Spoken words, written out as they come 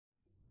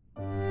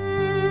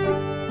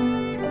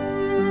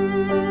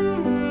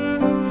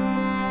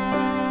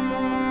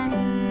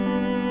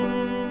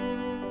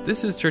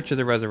This is Church of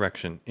the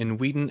Resurrection in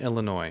Wheaton,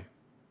 Illinois.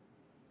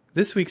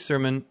 This week's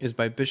sermon is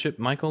by Bishop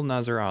Michael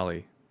Nazar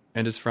Ali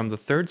and is from the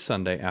third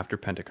Sunday after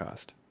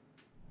Pentecost.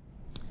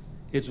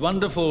 It's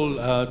wonderful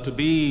to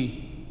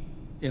be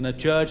in a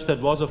church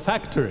that was a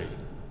factory.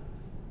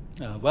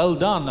 Well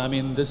done. I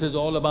mean, this is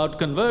all about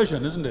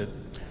conversion, isn't it?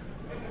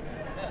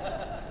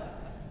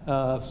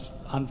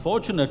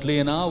 Unfortunately,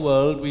 in our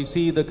world, we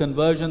see the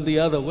conversion the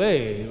other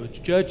way,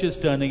 which churches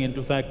turning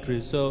into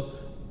factories. So,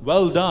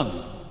 well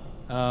done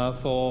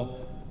for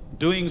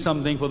doing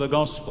something for the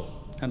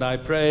gospel. And I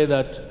pray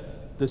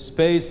that the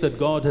space that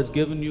God has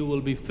given you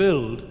will be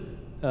filled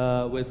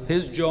with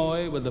His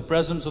joy, with the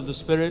presence of the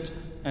Spirit,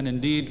 and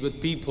indeed with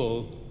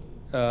people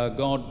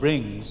God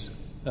brings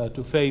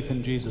to faith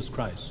in Jesus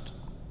Christ.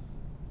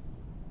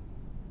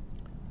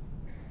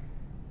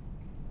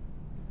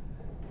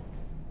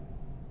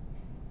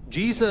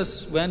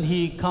 Jesus, when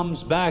He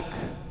comes back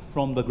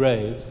from the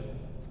grave,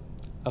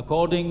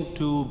 according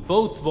to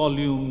both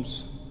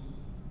volumes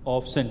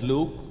of St.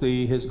 Luke,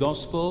 his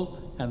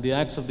Gospel, and the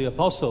Acts of the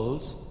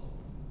Apostles,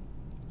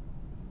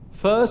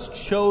 first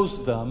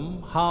shows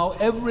them how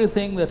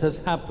everything that has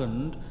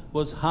happened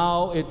was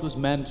how it was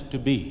meant to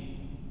be.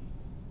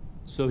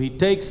 So He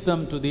takes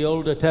them to the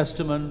Older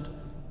Testament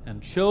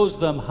and shows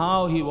them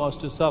how He was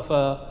to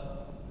suffer,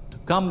 to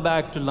come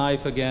back to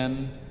life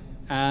again,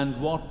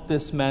 and what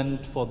this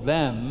meant for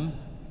them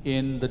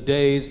in the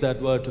days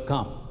that were to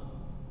come.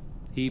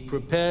 He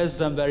prepares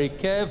them very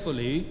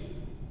carefully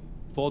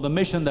for the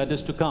mission that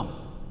is to come.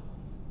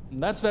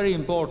 And that's very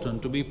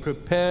important, to be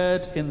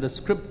prepared in the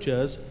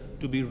Scriptures,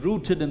 to be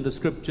rooted in the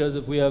Scriptures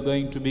if we are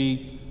going to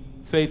be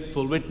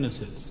faithful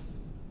witnesses.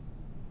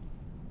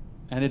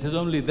 And it is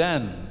only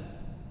then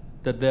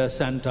that they are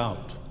sent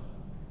out.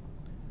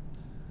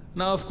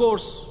 Now, of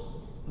course,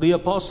 the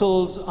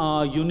apostles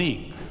are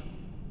unique.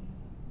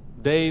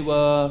 They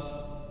were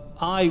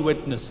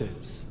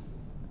eyewitnesses.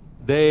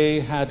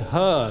 They had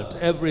heard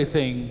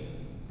everything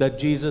that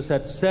Jesus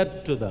had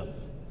said to them.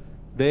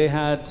 They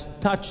had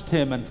touched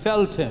Him and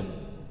felt Him,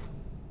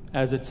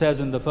 as it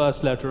says in the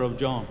first letter of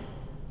John.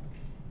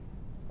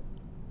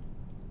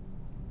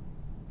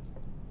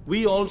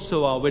 We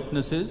also are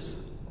witnesses.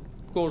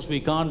 Of course,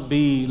 we can't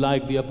be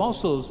like the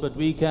apostles, but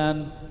we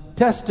can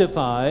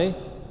testify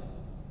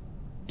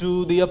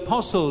to the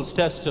apostles'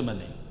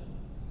 testimony.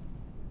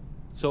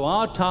 So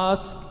our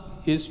task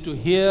is to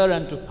hear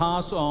and to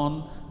pass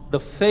on the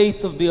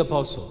faith of the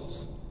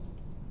apostles,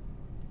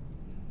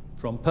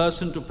 from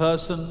person to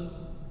person,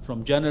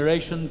 from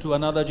generation to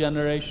another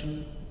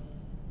generation,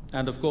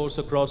 and of course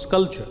across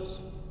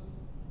cultures.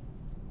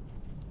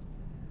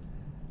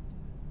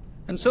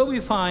 And so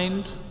we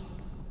find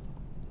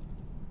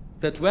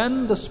that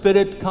when the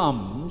Spirit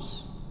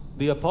comes,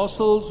 the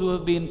apostles who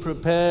have been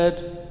prepared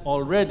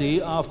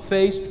already are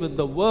faced with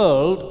the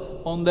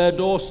world on their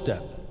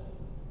doorstep.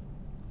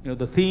 You know,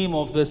 the theme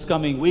of this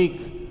coming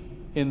week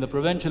in the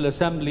Provincial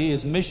Assembly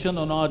is Mission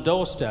on Our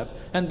Doorstep,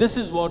 and this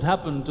is what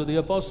happened to the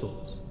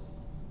apostles.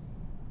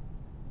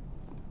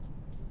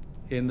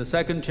 In the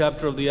second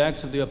chapter of the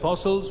Acts of the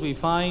Apostles, we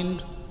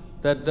find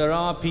that there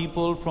are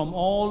people from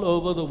all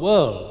over the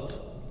world,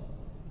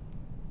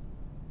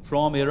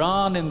 from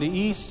Iran in the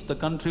east, the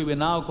country we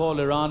now call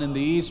Iran in the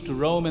east, to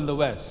Rome in the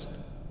west.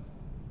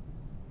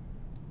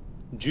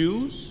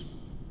 Jews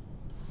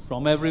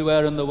from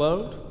everywhere in the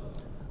world,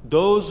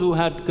 those who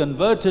had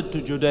converted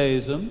to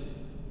Judaism,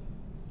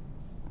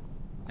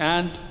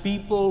 and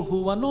people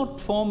who were not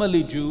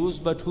formally Jews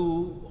but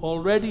who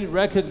already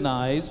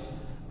recognized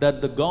that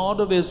the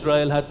God of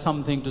Israel had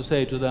something to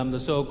say to them,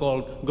 the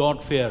so-called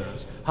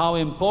God-fearers, how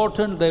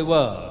important they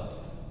were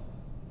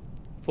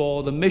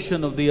for the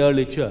mission of the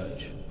early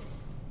church.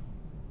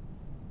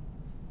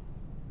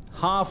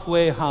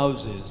 Halfway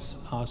houses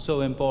are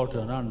so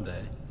important, aren't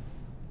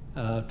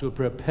they? To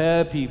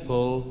prepare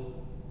people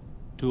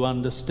to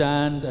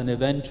understand and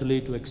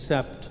eventually to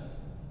accept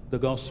the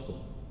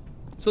gospel.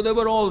 So they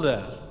were all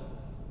there.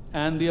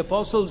 And the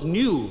apostles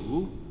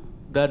knew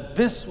that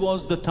this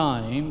was the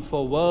time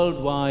for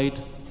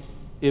worldwide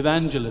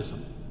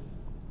evangelism.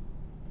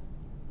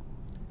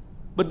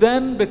 But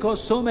then,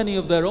 because so many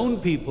of their own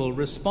people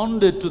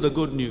responded to the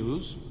good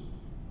news,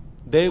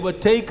 they were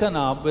taken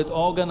up with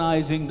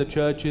organizing the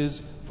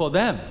churches for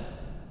them.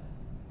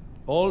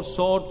 All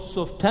sorts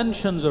of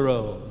tensions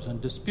arose and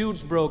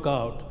disputes broke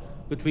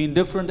out between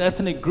different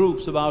ethnic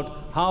groups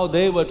about how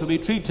they were to be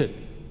treated.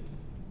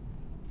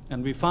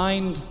 And we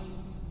find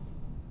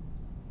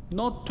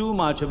not too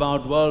much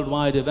about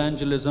worldwide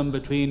evangelism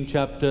between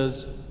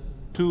chapters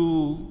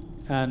 2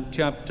 and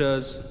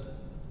chapters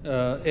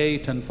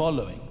 8 and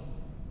following.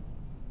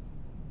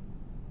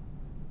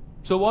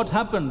 So what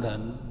happened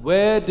then?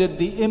 Where did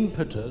the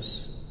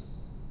impetus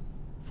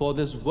for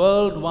this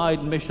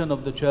worldwide mission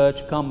of the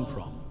church come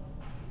from?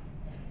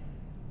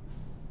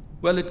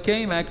 Well, it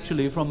came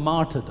actually from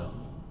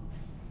martyrdom.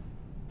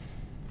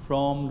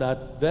 From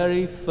that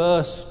very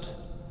first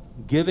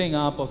giving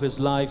up of his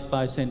life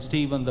by St.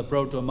 Stephen, the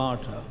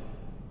proto-martyr,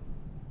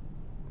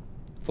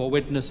 for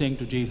witnessing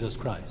to Jesus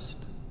Christ.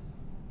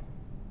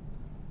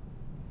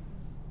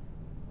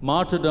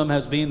 martyrdom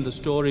has been the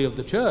story of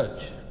the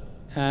church.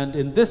 And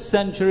in this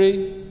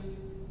century,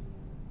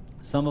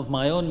 some of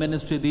my own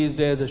ministry these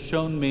days has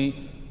shown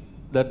me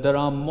that there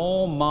are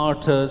more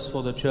martyrs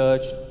for the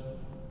church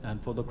and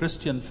for the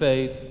Christian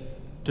faith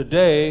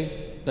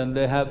today than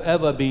there have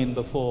ever been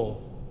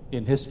before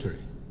in history.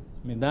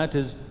 I mean, that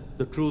is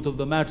the truth of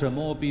the matter.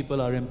 More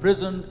people are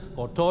imprisoned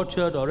or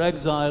tortured or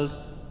exiled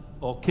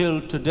or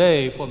killed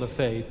today for the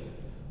faith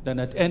than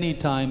at any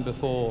time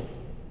before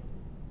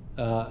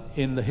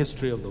in the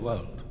history of the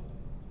world.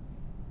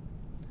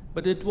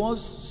 But it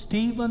was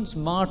Stephen's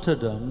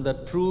martyrdom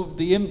that proved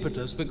the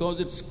impetus, because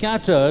it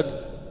scattered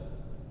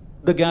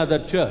the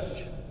gathered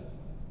church.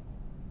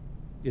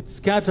 It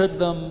scattered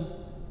them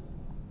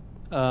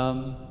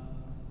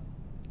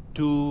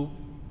to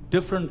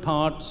different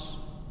parts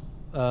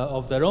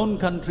of their own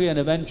country and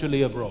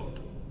eventually abroad.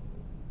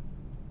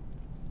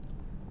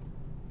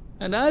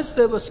 And as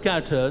they were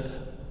scattered,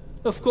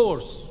 of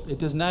course,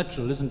 it is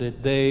natural, isn't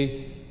it?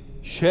 They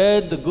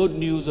shared the good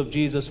news of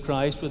Jesus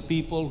Christ with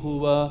people who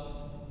were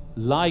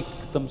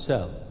like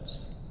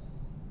themselves,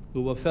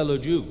 who were fellow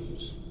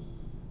Jews.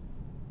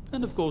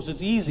 And of course,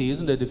 it's easy,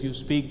 isn't it, if you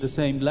speak the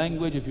same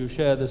language, if you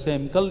share the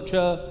same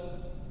culture,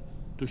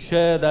 to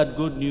share that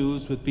good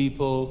news with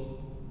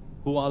people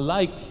who are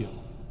like you.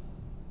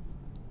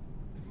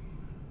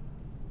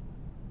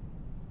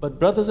 But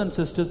brothers and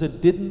sisters,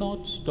 it did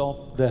not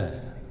stop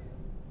there.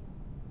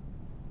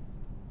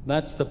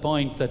 That's the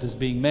point that is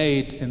being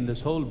made in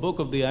this whole book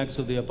of the Acts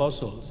of the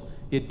Apostles.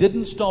 It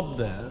didn't stop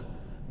there,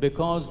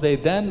 because they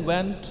then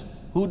went,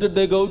 who did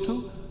they go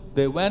to?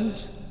 They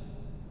went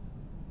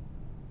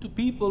to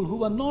people who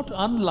were not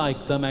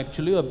unlike them,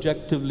 actually,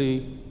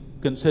 objectively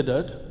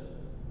considered,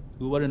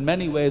 who were in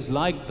many ways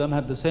like them,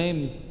 had the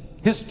same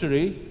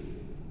history,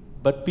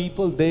 but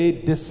people they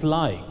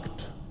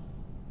disliked.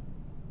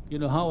 You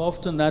know how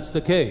often that's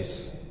the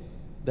case,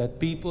 that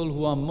people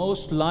who are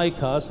most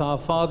like us are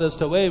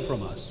farthest away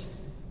from us.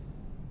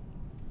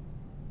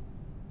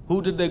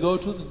 Who did they go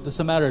to? The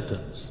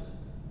Samaritans.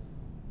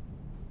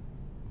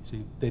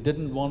 See, they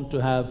didn't want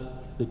to have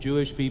the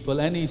Jewish people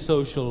any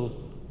social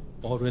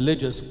or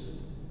religious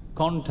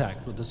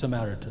contact with the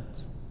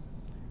Samaritans.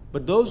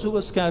 But those who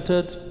were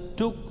scattered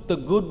took the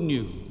good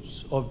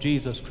news of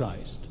Jesus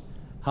Christ,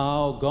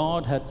 how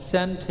God had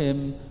sent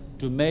him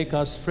to make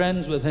us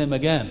friends with him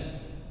again,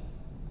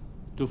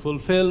 to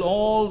fulfill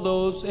all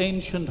those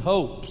ancient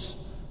hopes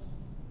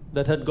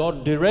that had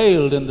got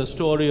derailed in the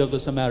story of the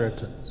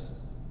Samaritans.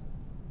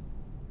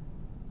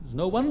 It's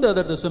no wonder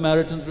that the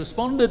Samaritans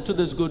responded to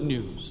this good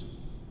news.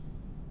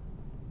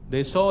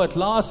 They saw at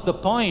last the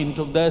point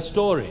of their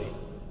story,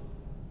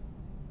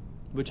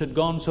 which had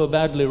gone so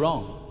badly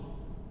wrong.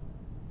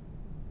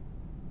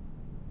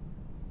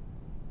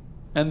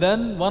 And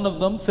then one of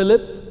them,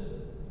 Philip,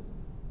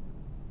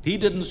 he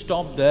didn't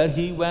stop there.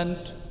 He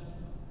went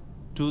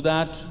to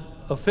that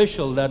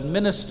official, that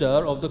minister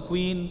of the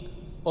Queen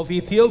of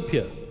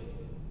Ethiopia,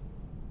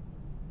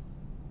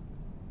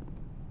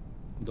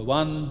 the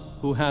one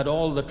who had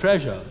all the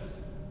treasure.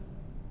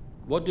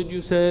 What did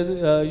you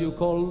say you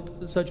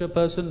called such a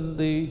person in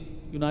the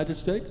United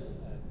States?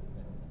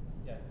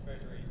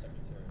 Treasury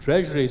Secretary.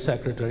 Treasury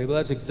Secretary. Well,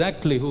 that's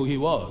exactly who he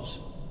was.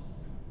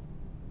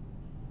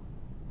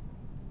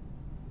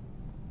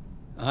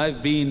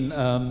 I've been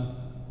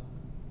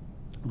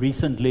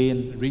recently,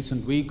 in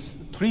recent weeks,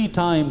 3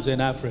 times in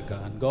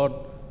Africa, and God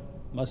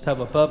must have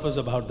a purpose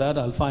about that.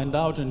 I'll find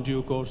out in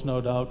due course, no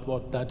doubt,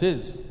 what that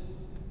is.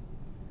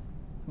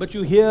 But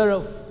you hear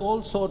of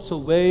all sorts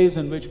of ways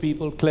in which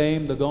people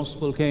claim the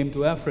gospel came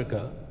to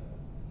Africa.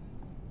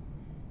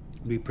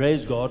 We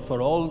praise God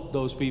for all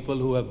those people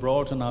who have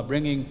brought and are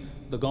bringing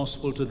the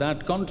gospel to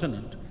that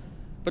continent.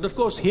 But of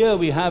course, here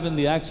we have in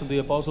the Acts of the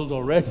Apostles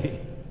already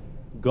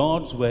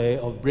God's way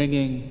of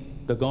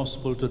bringing the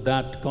gospel to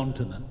that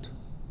continent.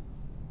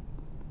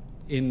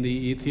 In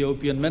the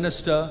Ethiopian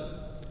minister,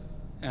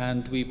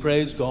 and we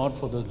praise God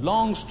for the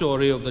long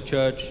story of the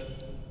church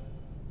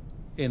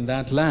in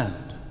that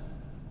land.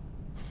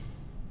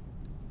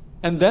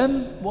 And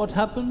then what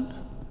happened?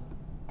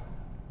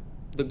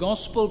 The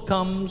gospel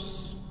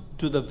comes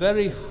to the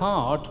very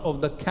heart of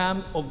the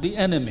camp of the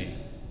enemy,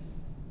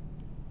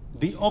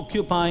 the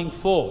occupying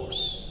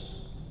force,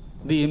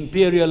 the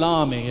imperial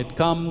army. It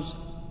comes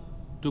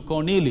to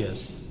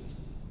Cornelius,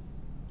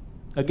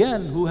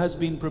 again, who has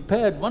been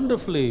prepared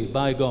wonderfully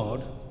by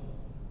God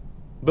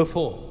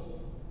before.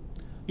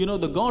 You know,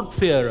 the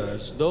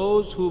God-fearers,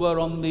 those who were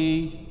on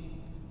the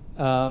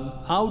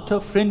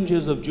outer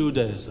fringes of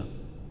Judaism,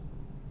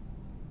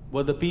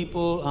 were the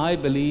people, I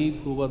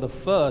believe, who were the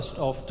first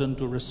often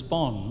to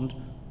respond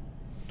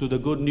to the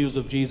good news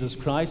of Jesus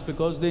Christ,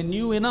 because they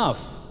knew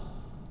enough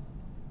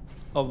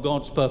of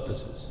God's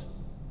purposes.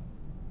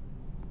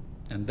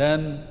 And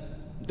then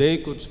they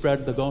could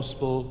spread the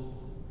gospel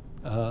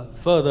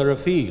further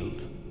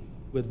afield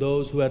with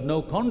those who had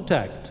no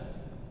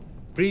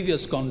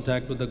previous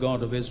contact with the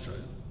God of Israel.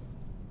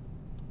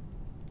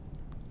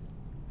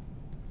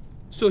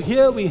 So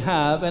here we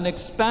have an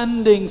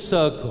expanding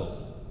circle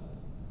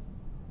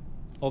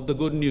of the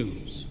good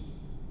news.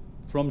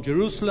 From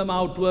Jerusalem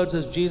outwards,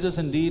 as Jesus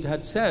indeed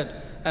had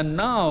said. And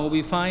now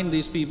we find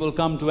these people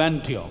come to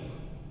Antioch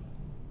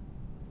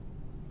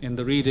in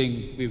the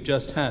reading we've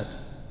just had.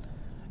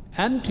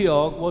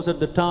 Antioch was at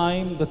the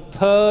time the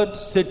third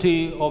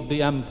city of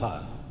the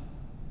empire,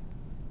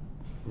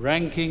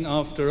 ranking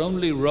after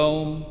only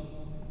Rome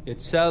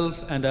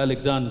itself and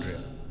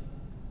Alexandria.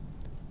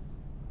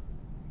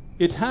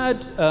 It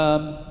had,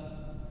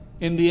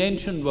 in the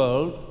ancient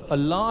world, a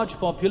large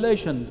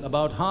population,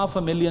 about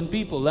 500,000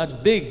 people. That's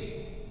big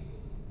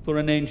for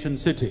an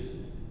ancient city.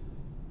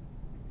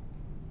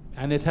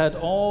 And it had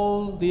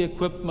all the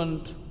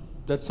equipment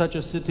that such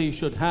a city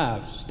should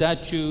have: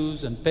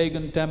 statues and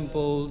pagan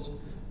temples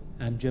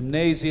and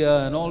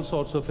gymnasia and all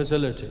sorts of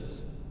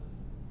facilities.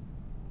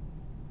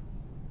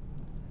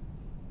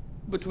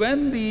 But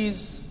when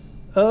these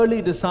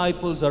early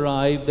disciples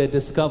arrive, they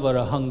discover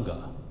a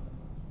hunger.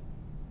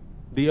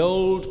 The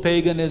old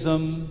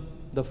paganism,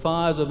 the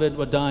fires of it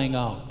were dying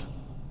out.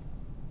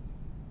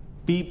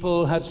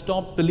 People had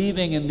stopped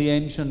believing in the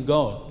ancient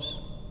gods.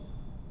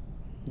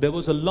 There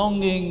was a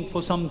longing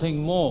for something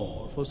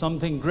more, for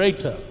something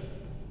greater.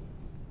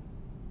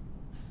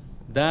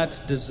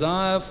 That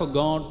desire for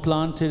God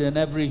planted in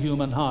every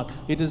human heart.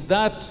 It is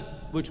that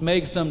which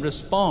makes them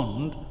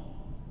respond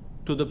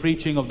to the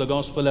preaching of the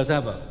gospel as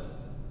ever,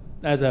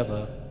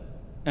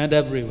 and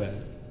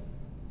everywhere.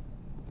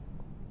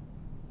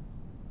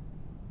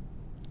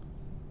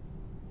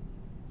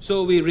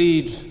 So we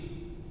read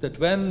that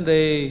when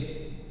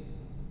they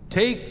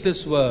take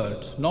this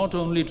word, not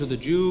only to the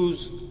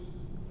Jews,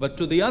 but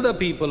to the other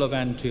people of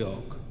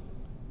Antioch,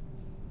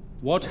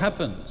 what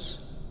happens?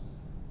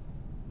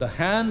 The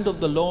hand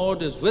of the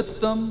Lord is with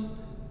them,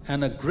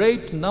 and a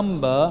great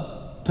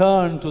number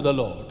turn to the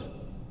Lord.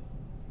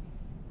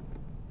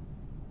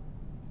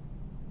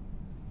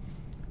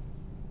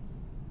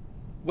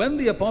 When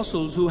the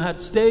apostles, who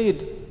had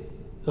stayed,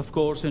 of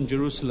course, in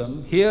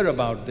Jerusalem, hear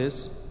about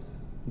this,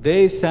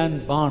 they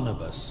send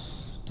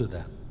Barnabas to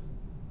them.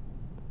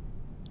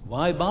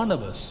 Why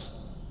Barnabas?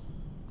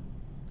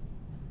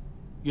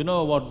 You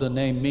know what the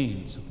name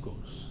means, of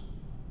course.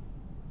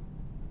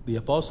 The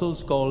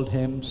apostles called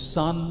him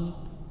son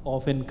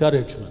of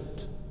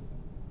encouragement.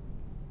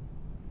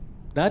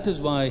 That is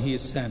why he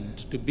is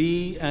sent, to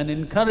be an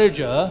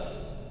encourager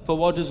for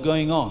what is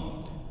going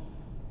on.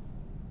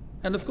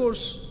 And of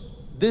course,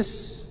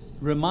 this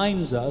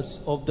reminds us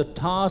of the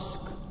task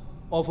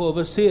of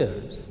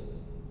overseers,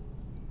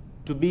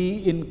 to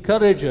be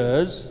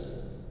encouragers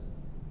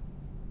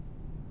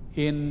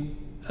in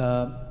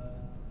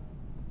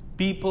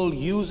people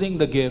using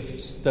the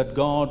gifts that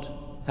God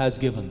has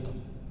given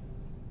them.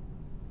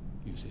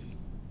 You see,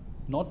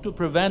 not to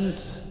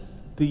prevent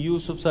the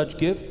use of such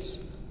gifts,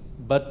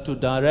 but to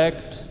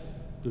direct,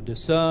 to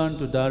discern,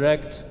 to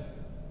direct,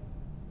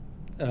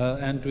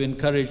 and to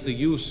encourage the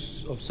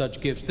use of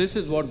such gifts. This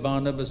is what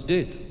Barnabas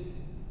did,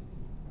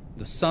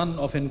 the son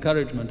of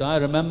encouragement. I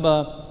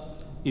remember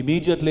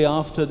immediately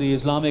after the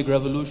Islamic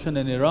Revolution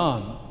in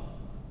Iran,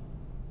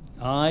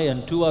 I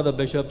and 2 other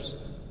bishops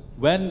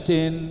went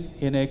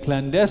in a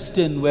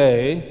clandestine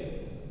way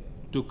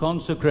to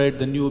consecrate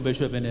the new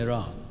bishop in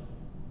Iran.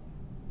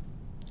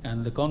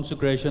 And the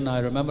consecration, I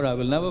remember, I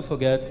will never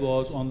forget,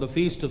 was on the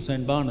feast of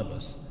St.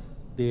 Barnabas,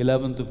 the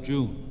 11th of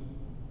June.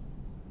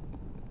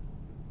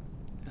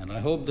 And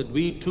I hope that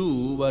we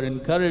too were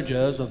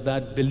encouragers of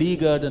that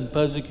beleaguered and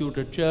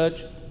persecuted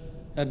church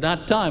at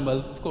that time.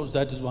 Well, of course,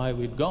 that is why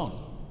we'd gone.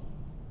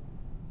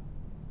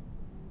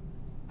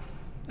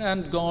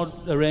 And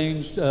God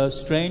arranged a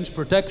strange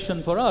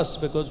protection for us,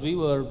 because we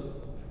were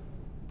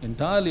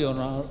entirely on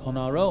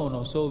our own,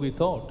 or so we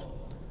thought.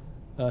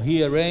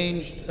 He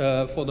arranged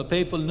for the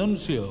papal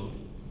nuncio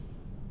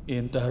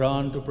in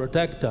Tehran to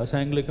protect us,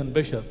 Anglican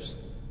bishops,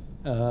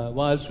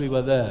 whilst we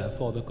were there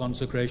for the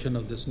consecration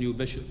of this new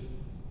bishop.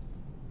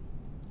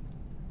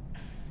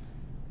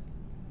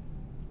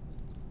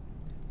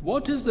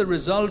 What is the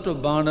result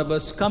of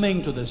Barnabas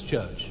coming to this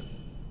church?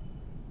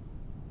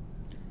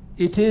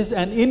 It is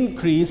an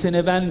increase in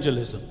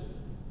evangelism.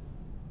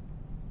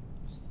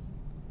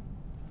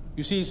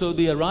 You see, so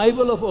the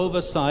arrival of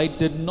oversight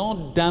did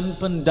not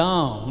dampen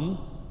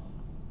down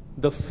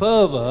the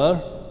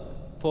fervor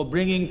for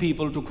bringing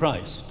people to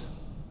Christ,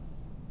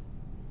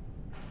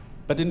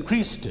 but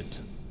increased it.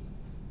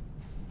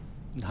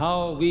 And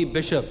how we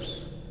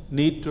bishops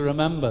need to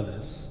remember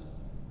this,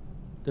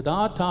 that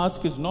our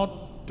task is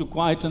not to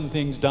quieten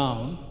things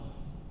down.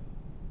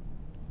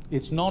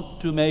 It's not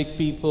to make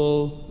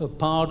people a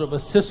part of a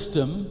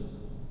system,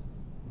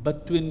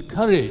 but to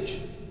encourage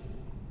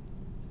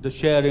the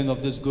sharing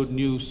of this good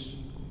news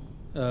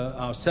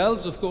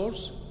ourselves, of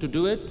course, to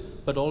do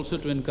it, but also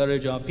to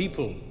encourage our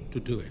people to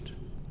do it.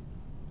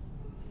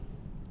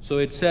 So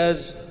it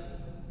says,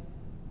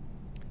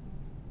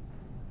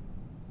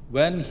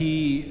 when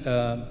he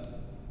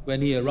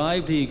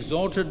arrived, he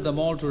exhorted them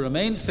all to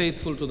remain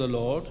faithful to the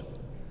Lord,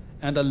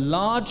 and a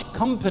large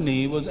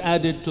company was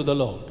added to the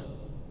Lord.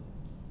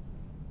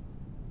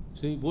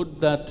 See,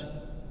 would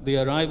that the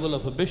arrival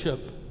of a bishop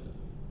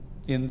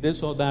in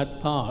this or that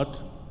part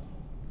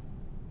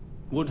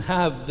would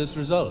have this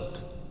result,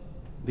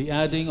 the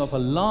adding of a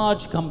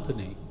large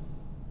company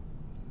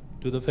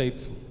to the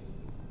faithful.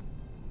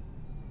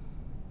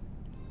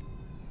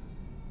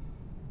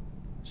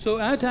 So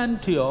at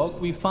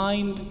Antioch, we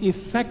find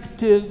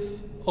effective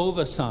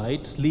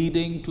oversight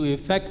leading to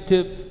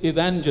effective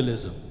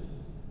evangelism.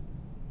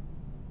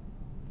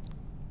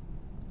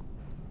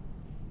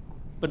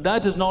 But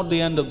that is not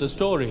the end of the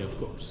story, of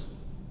course.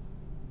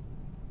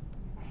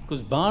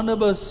 Because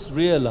Barnabas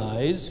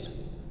realized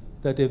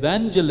that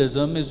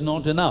evangelism is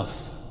not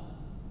enough.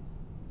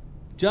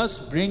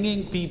 Just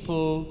bringing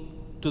people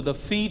to the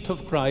feet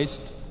of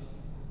Christ,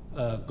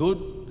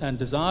 good and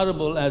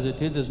desirable as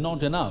it is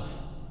not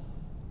enough.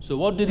 So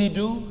what did he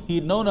do?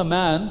 He'd known a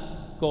man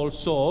called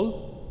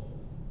Saul,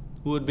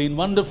 who had been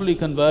wonderfully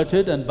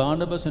converted, and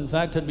Barnabas, in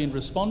fact, had been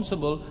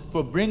responsible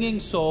for bringing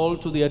Saul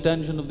to the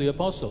attention of the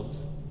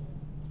apostles.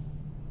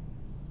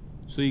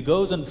 So he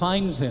goes and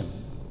finds him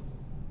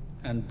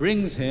and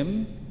brings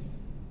him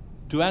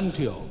to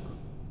Antioch.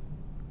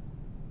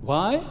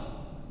 Why?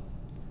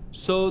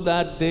 So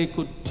that they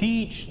could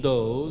teach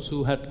those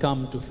who had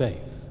come to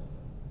faith.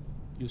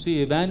 You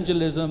see,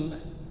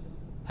 evangelism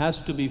has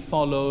to be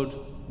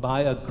followed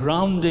by a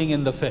grounding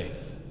in the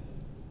faith.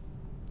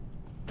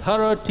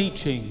 Thorough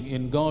teaching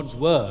in God's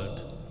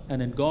Word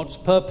and in God's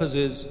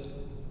purposes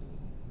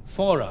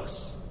for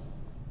us,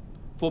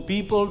 for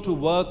people to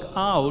work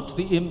out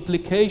the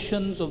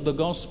implications of the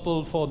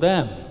gospel for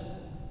them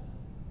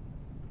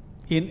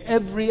in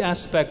every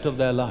aspect of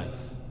their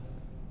life.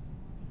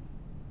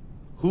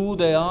 Who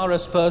they are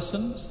as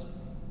persons,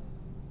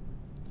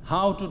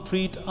 how to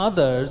treat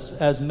others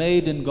as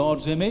made in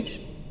God's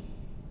image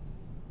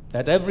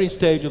at every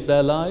stage of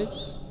their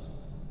lives.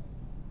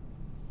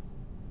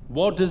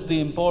 What is the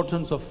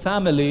importance of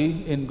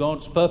family in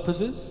God's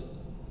purposes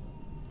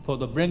for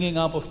the bringing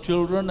up of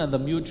children and the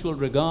mutual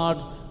regard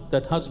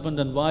that husband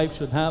and wife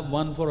should have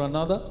one for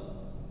another?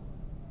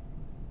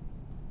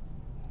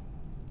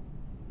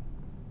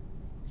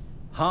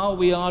 How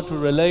we are to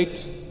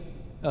relate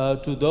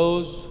to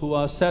those who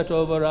are set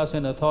over us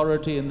in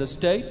authority in the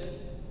state,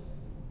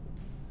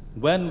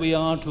 when we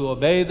are to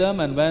obey them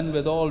and when,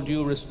 with all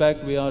due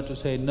respect, we are to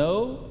say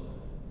no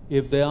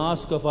if they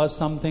ask of us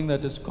something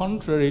that is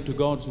contrary to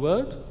God's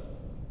word.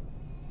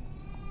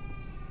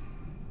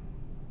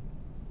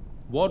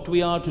 What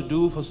we are to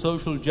do for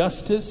social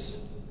justice,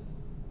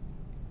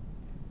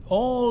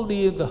 all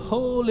the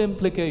whole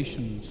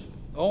implications,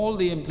 all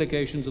the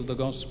implications of the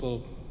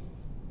gospel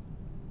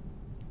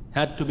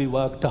have to be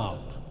worked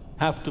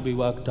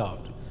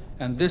out.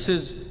 And this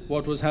is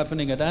what was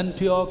happening at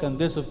Antioch, and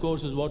this, of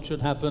course, is what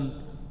should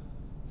happen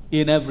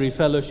in every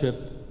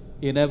fellowship,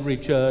 in every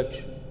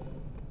church,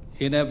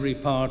 in every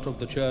part of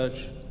the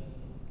church,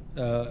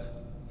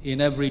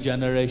 in every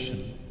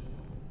generation.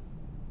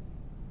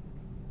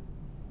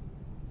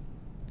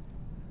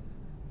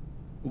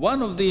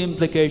 One of the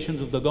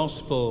implications of the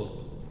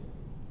gospel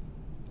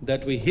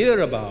that we hear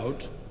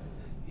about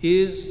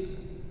is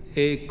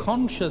a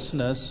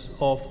consciousness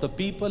of the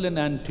people in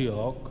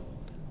Antioch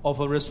of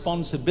a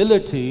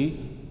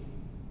responsibility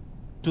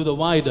to the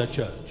wider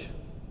church.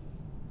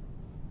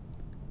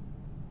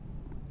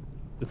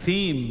 The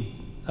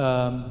theme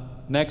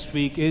next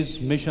week is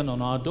Mission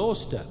on Our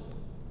Doorstep.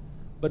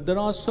 But there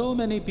are so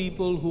many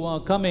people who are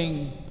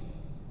coming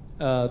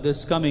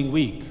this coming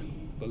week,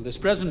 well, this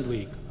present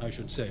week, I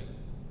should say,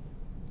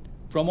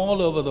 from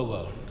all over the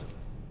world,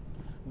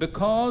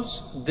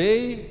 because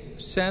they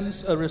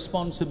sense a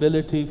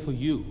responsibility for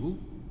you.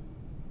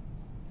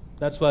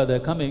 That's why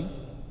they're coming.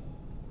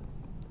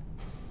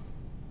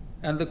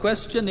 And the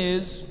question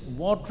is,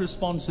 what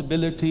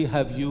responsibility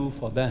have you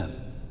for them?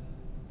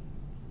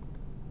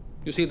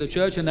 You see, the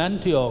church in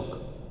Antioch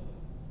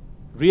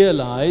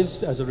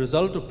realized, as a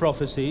result of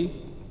prophecy,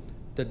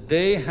 that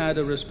they had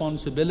a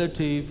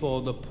responsibility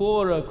for the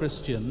poorer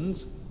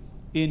Christians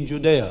in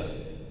Judea.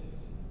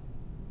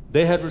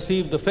 They had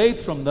received the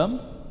faith from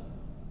them,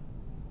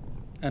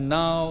 and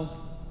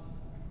now,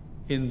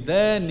 in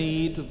their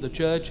need of the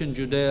church in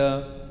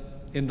Judea,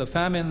 in the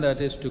famine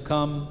that is to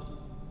come,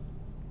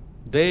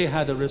 they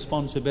had a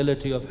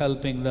responsibility of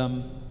helping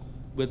them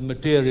with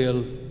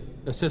material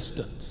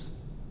assistance.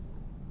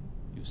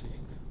 You see,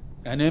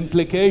 an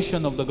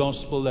implication of the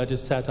gospel that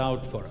is set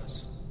out for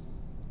us.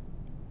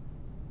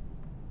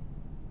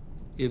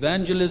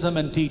 Evangelism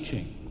and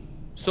teaching,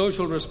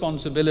 social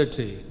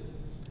responsibility,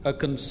 a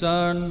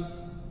concern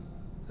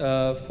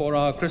for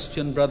our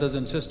Christian brothers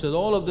and sisters.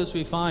 All of this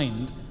we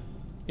find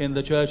in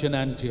the church in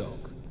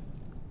Antioch.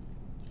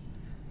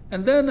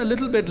 And then a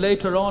little bit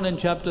later on in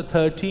chapter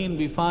 13,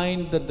 we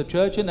find that the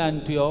church in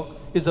Antioch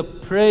is a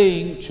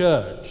praying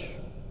church,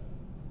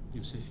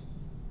 you see.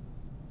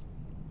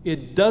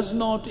 It does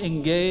not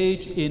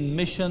engage in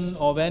mission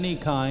of any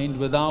kind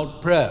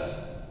without prayer.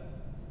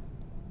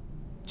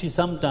 See,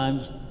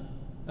 sometimes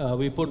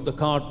we put the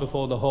cart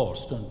before the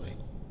horse, don't we?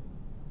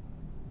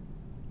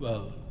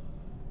 Well,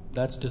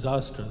 that's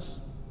disastrous.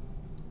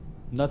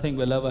 Nothing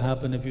will ever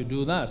happen if you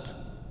do that.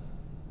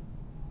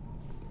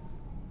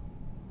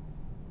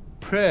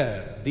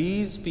 prayer.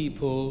 These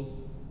people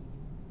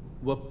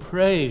were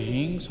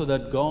praying so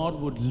that God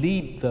would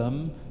lead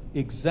them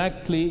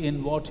exactly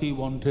in what He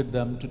wanted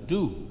them to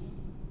do.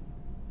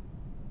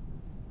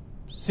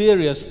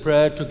 Serious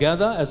prayer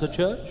together as a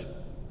church,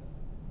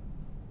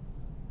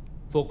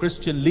 for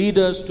Christian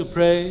leaders to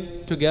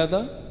pray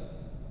together.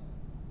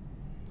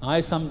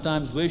 I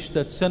sometimes wish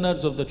that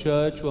synods of the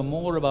church were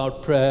more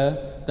about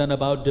prayer than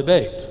about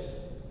debate.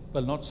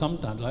 Well, not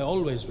sometimes, I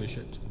always wish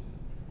it,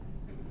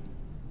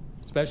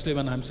 especially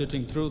when I'm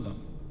sitting through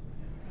them.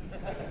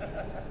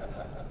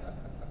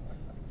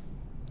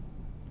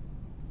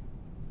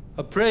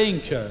 A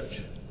praying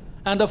church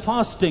and a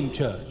fasting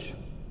church.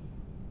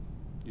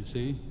 You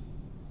see,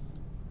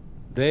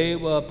 they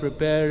were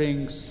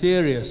preparing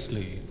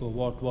seriously for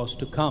what was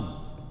to come.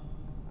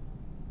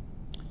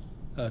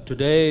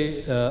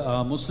 Today,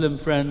 our Muslim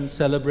friends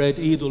celebrate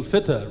Eid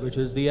al-Fitr, which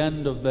is the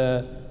end of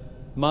their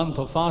month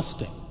of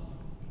fasting.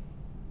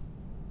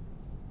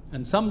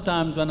 And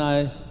sometimes when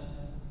I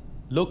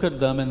look at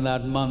them in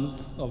that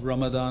month of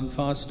Ramadan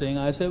fasting,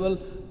 I say, well,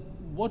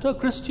 what are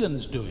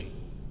Christians doing?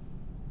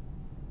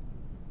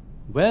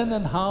 When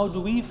and how do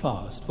we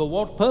fast? For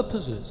what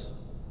purposes?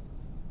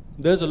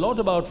 There's a lot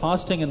about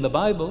fasting in the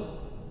Bible.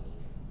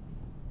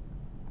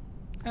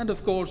 And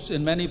of course,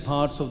 in many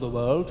parts of the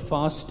world,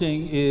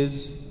 fasting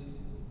is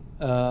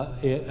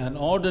an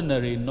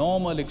ordinary,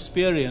 normal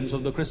experience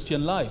of the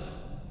Christian life.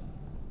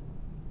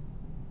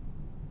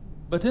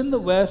 But in the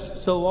West,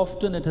 so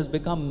often it has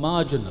become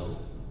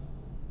marginal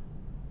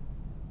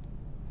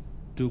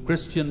to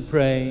Christian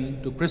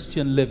praying, to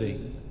Christian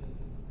living.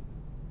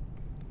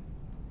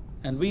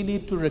 And we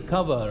need to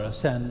recover a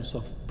sense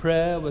of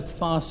prayer with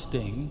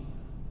fasting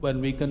when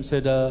we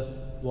consider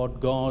what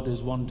God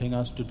is wanting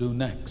us to do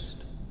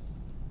next,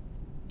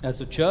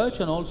 as a church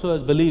and also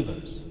as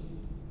believers.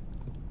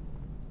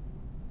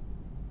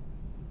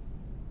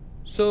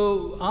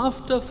 So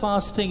after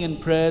fasting and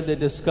prayer, they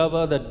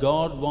discover that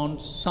God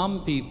wants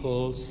some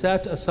people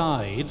set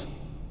aside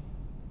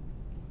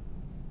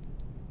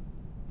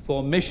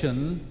for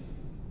mission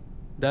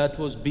that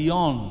was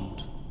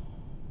beyond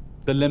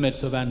the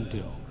limits of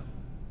Antioch.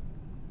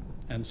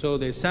 And so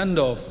they send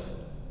off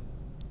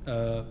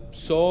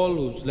Saul,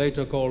 who's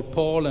later called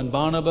Paul, and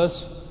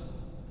Barnabas,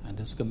 and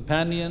his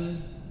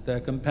companion,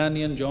 their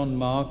companion John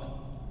Mark,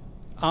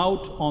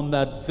 out on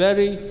that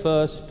very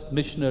first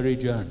missionary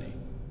journey.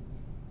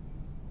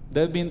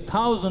 There have been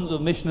thousands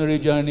of missionary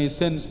journeys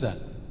since then.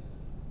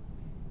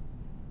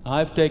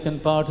 I've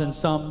taken part in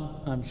some.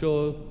 I'm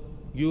sure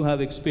you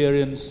have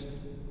experienced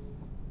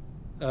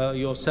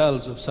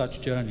yourselves of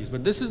such journeys.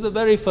 But this is the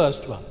very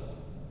first one.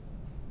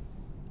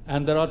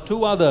 And there are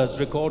two others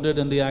recorded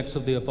in the Acts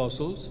of the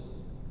Apostles,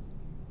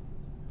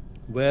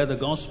 where the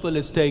gospel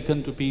is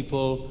taken to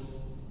people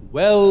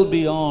well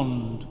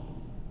beyond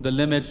the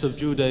limits of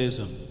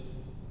Judaism.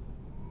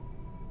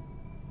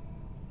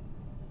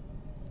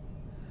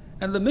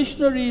 And the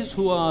missionaries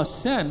who are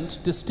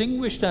sent,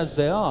 distinguished as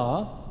they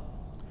are,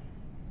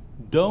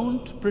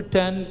 don't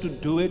pretend to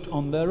do it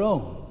on their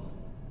own.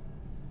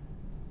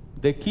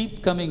 They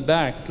keep coming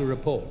back to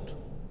report.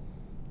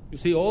 You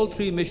see, all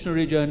three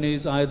missionary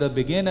journeys either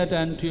begin at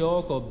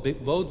Antioch or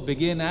both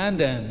begin and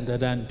end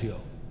at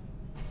Antioch.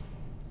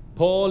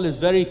 Paul is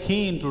very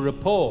keen to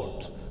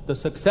report the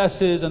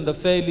successes and the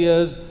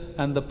failures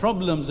and the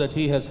problems that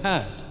he has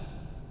had,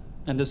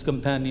 and his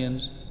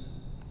companions,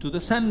 to the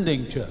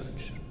sending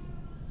church.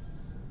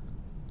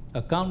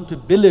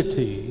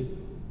 Accountability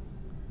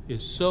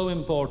is so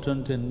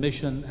important in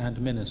mission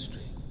and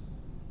ministry.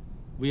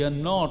 We are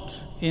not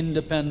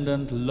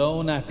independent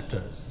lone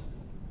actors.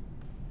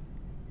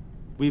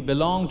 We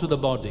belong to the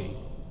body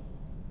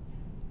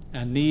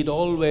and need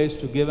always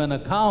to give an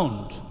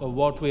account of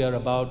what we are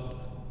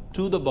about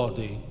to the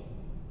body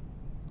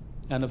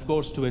and, of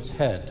course, to its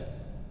head,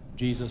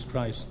 Jesus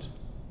Christ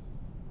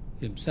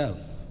Himself.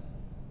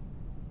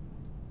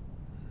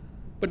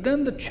 But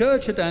then the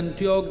church at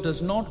Antioch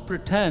does not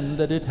pretend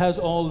that it has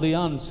all the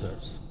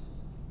answers.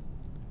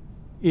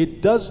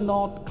 It does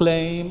not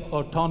claim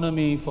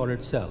autonomy for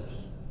itself.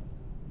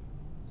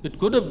 It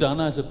could have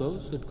done, I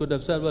suppose. It could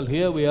have said, well,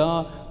 here we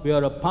are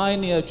a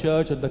pioneer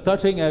church at the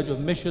cutting edge of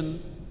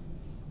mission.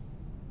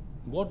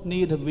 What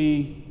need have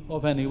we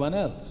of anyone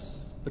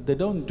else? But they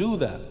don't do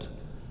that.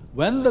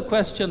 When the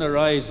question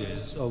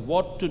arises of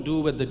what to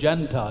do with the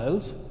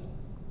Gentiles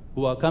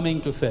who are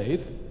coming to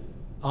faith,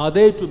 are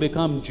they to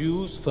become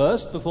Jews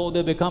first before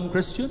they become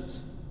Christians?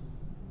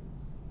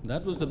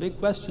 That was the big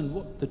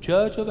question. The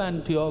church of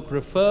Antioch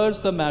refers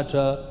the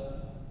matter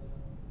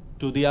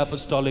to the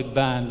apostolic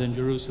band in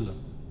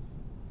Jerusalem.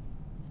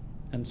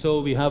 And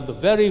so we have the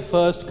very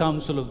first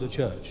council of the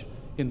church.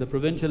 In the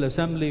provincial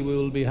assembly, we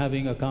will be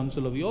having a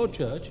council of your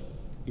church.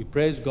 We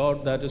praise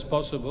God that is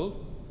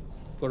possible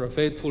for a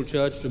faithful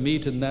church to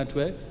meet in that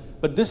way.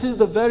 But this is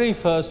the very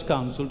first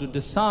council to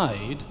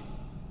decide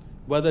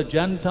whether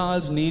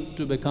Gentiles need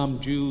to become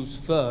Jews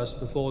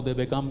first before they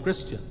become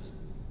Christians.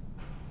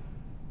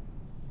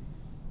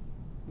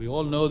 We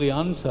all know the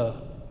answer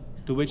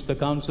to which the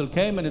council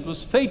came, and it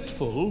was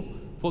fateful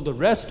for the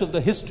rest of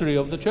the history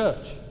of the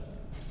church.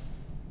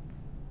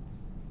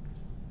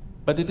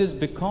 But it is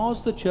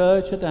because the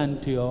church at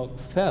Antioch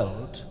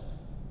felt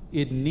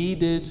it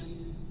needed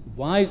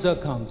wiser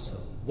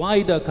counsel,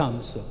 wider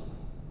counsel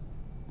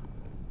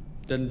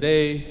than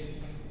they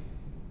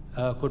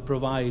could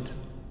provide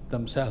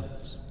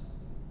themselves.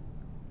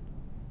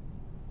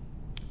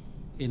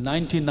 In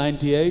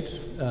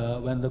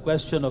 1998, when the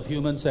question of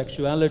human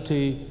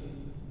sexuality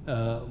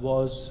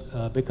was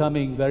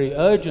becoming very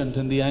urgent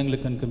in the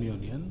Anglican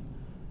Communion,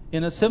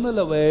 in a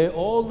similar way,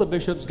 all the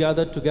bishops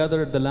gathered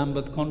together at the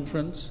Lambeth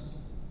Conference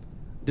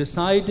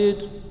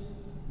decided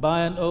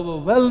by an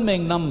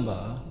overwhelming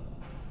number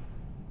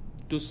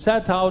to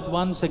set out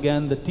once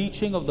again the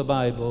teaching of the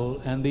Bible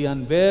and the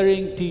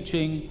unvarying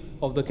teaching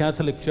of the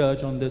Catholic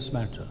Church on this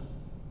matter.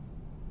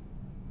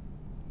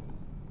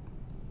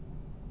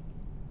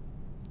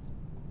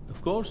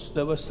 Of course,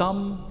 there were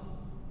some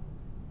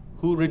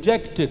who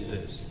rejected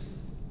this,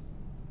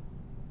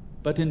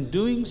 but in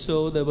doing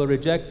so, they were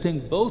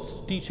rejecting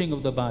both teaching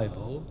of the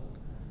Bible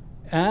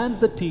and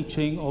the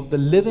teaching of the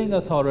living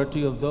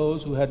authority of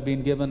those who had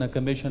been given a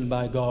commission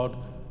by God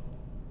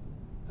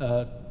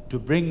to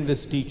bring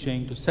this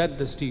teaching, to set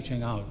this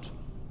teaching out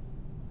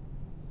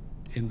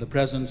in the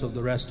presence of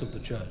the rest of the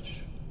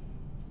church.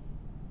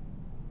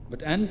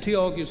 But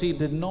Antioch, you see,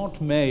 did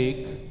not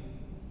make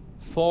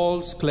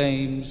false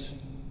claims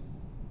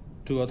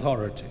to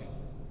authority.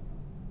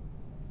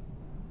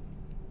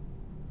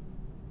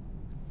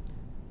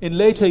 In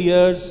later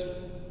years,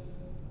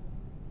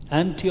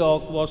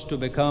 Antioch was to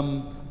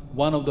become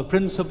one of the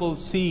principal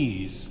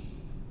seats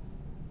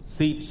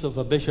of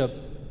a bishop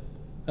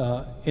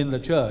in the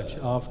church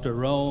after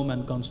Rome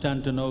and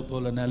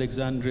Constantinople and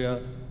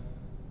Alexandria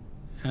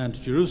and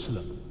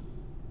Jerusalem.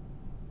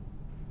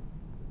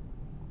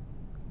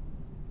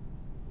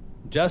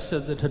 Just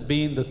as it had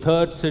been the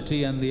third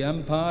city in the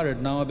empire, it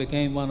now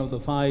became one of the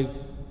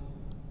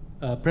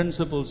 5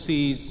 principal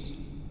sees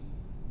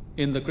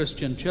in the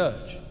Christian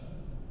church.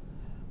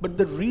 But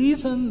the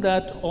reason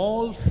that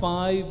all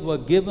 5 were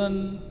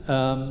given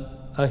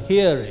a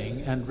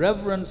hearing and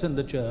reverence in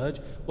the church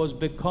was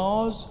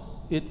because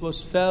it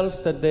was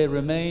felt that they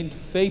remained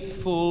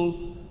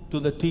faithful to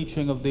the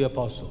teaching of the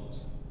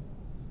apostles.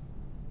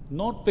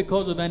 Not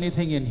because of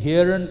anything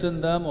inherent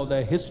in them or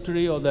their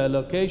history or their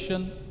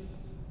location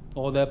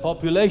or their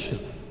population.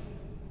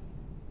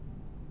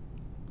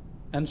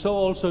 And so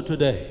also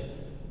today,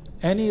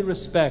 any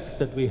respect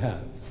that we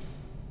have,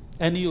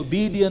 any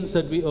obedience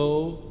that we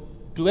owe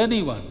to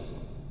anyone,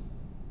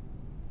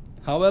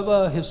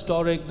 however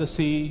historic the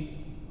see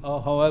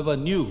or however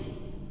new,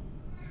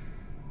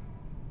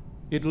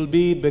 it will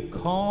be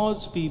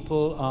because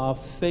people are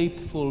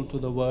faithful to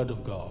the Word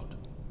of God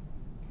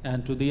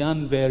and to the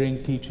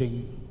unvarying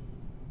teaching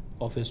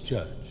of His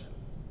church.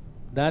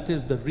 That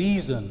is the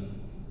reason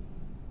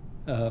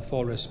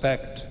for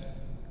respect,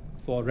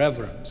 for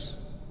reverence.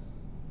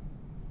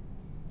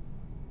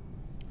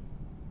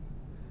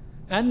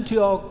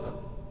 Antioch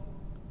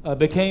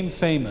became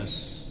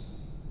famous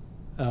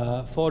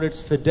for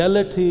its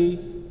fidelity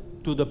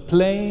to the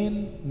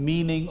plain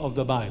meaning of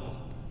the Bible.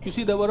 You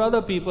see, there were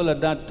other people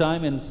at that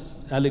time in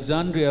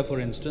Alexandria, for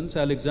instance.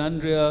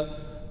 Alexandria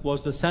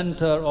was the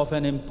center of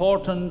an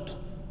important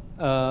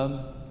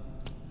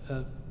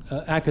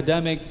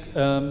academic,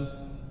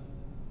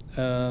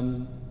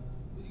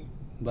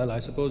 I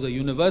suppose a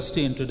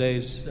university in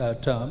today's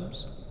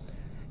terms.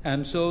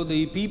 And so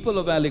the people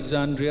of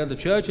Alexandria, the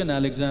church in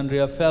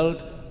Alexandria,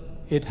 felt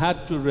it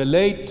had to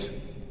relate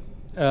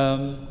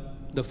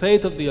the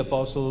faith of the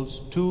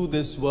apostles to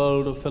this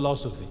world of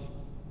philosophy.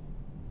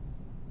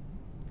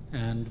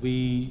 And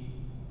we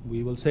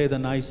will say the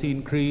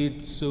Nicene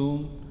Creed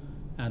soon,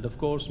 and of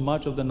course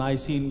much of the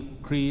Nicene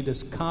Creed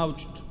is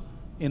couched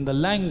in the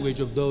language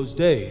of those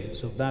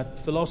days, of that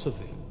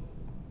philosophy.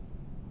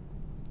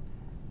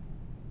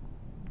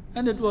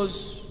 And it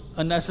was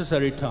a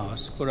necessary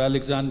task for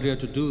Alexandria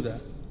to do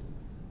that.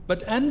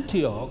 But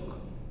Antioch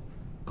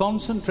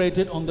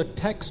concentrated on the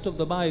text of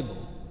the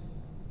Bible,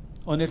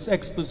 on its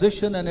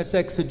exposition and its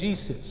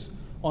exegesis,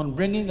 on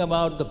bringing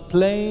about the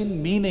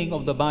plain meaning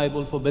of the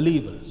Bible for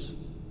believers.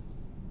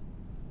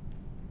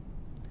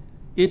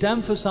 It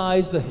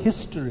emphasized the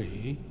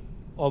history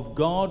of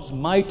God's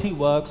mighty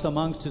works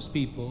amongst His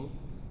people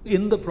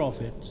in the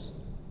prophets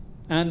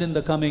and in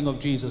the coming of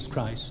Jesus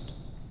Christ,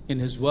 in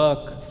His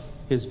work,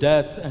 His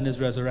death, and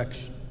His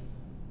resurrection.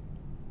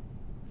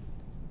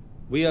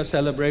 We are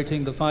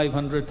celebrating the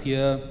 500th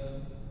year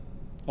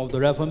of the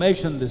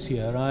Reformation this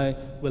year. I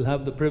will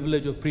have the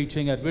privilege of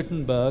preaching at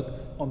Wittenberg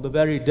on the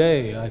very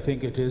day, I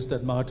think it is,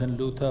 that Martin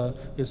Luther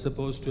is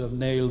supposed to have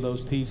nailed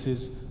those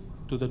theses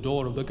to the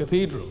door of the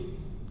cathedral.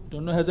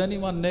 Don't know, has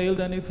anyone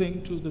nailed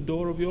anything to the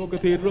door of your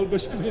cathedral,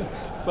 Bishop?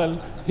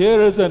 Well,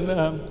 here is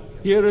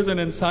an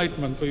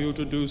incitement for you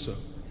to do so.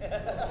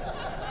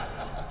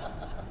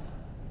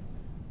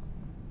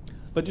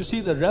 But you see,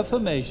 the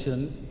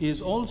Reformation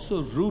is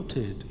also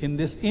rooted in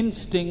this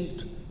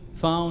instinct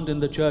found in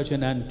the church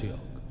in Antioch.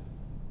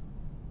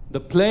 The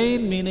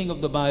plain meaning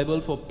of the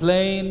Bible for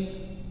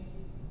plain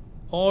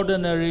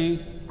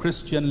ordinary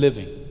Christian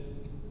living.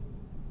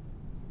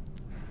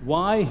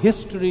 Why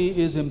history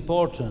is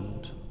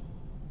important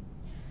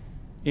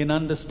in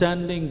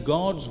understanding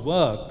God's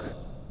work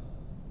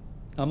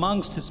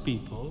amongst His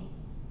people,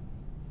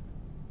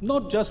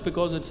 not just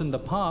because it's in the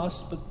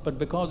past, but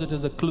because it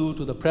is a clue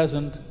to the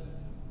present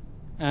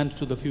and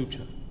to the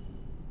future.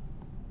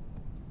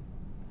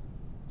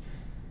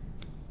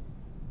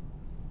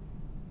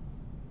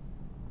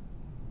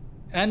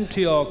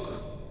 Antioch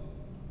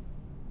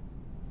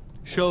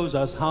shows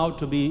us how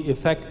to be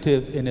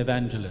effective in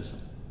evangelism.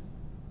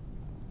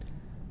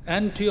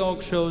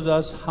 Antioch shows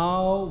us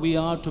how we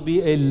are to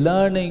be a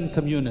learning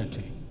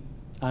community.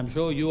 I'm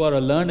sure you are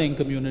a learning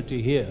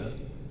community here,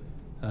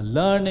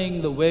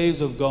 learning the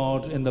ways of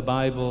God in the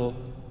Bible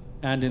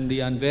and in the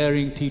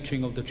unvarying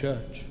teaching of the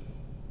church.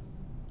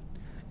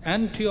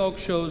 Antioch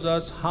shows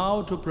us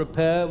how to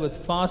prepare with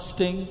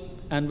fasting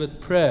and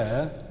with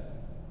prayer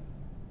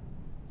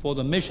for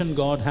the mission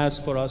God has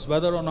for us,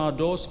 whether on our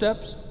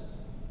doorsteps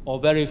or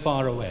very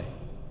far away.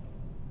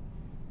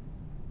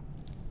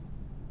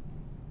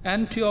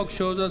 Antioch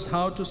shows us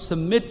how to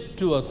submit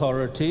to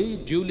authority,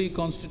 duly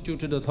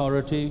constituted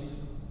authority,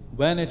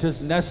 when it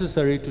is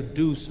necessary to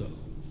do so.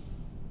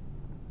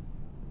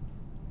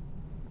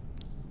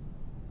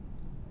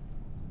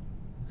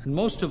 And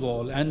most of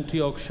all,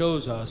 Antioch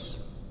shows us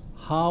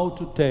how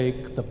to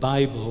take the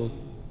Bible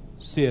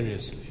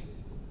seriously.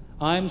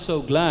 I'm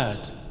so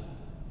glad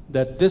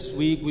that this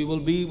week we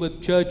will be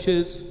with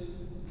churches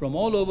from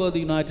all over the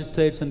United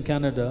States and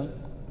Canada,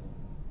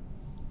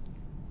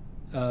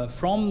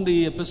 from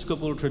the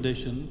Episcopal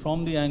tradition,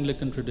 from the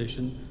Anglican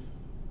tradition,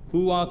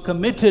 who are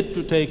committed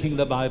to taking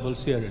the Bible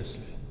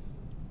seriously.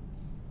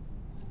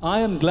 I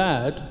am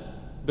glad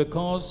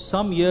because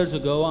some years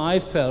ago I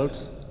felt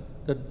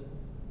that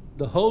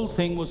the whole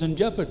thing was in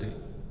jeopardy,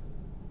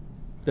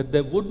 that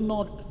there would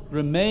not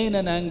remain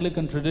an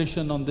Anglican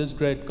tradition on this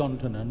great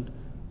continent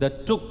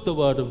that took the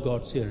Word of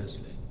God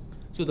seriously.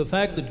 So the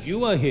fact that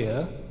you are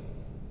here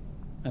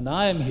and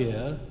I am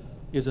here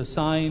is a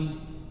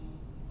sign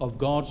of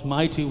God's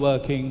mighty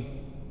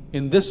working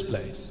in this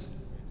place.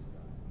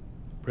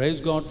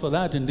 Praise God for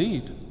that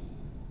indeed.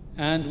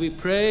 And we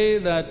pray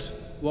that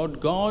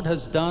what God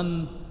has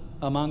done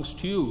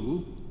amongst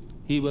you,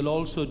 He will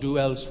also do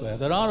elsewhere.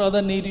 There are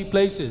other needy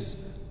places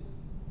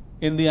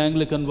in the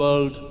Anglican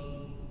world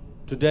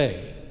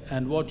today,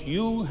 and what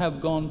you have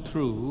gone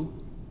through,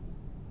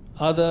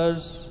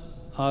 others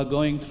are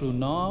going through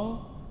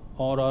now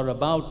or are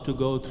about to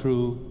go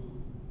through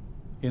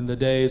in the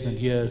days and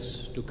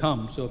years to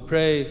come. So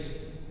pray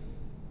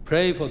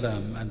for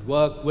them and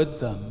work with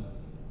them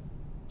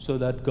so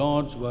that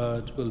God's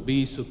Word will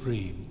be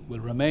supreme, will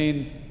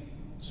remain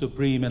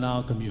supreme in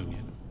our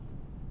communion.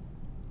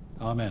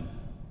 Amen.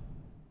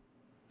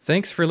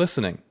 Thanks for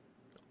listening.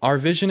 Our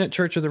vision at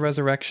Church of the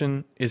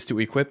Resurrection is to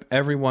equip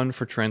everyone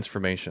for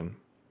transformation.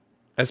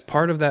 As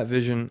part of that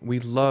vision, we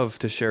love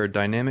to share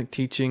dynamic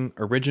teaching,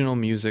 original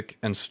music,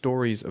 and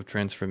stories of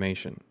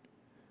transformation.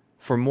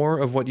 For more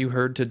of what you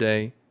heard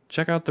today,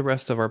 check out the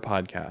rest of our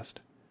podcast.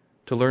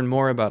 To learn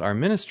more about our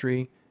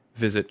ministry,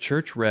 visit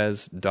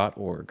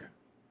churchres.org.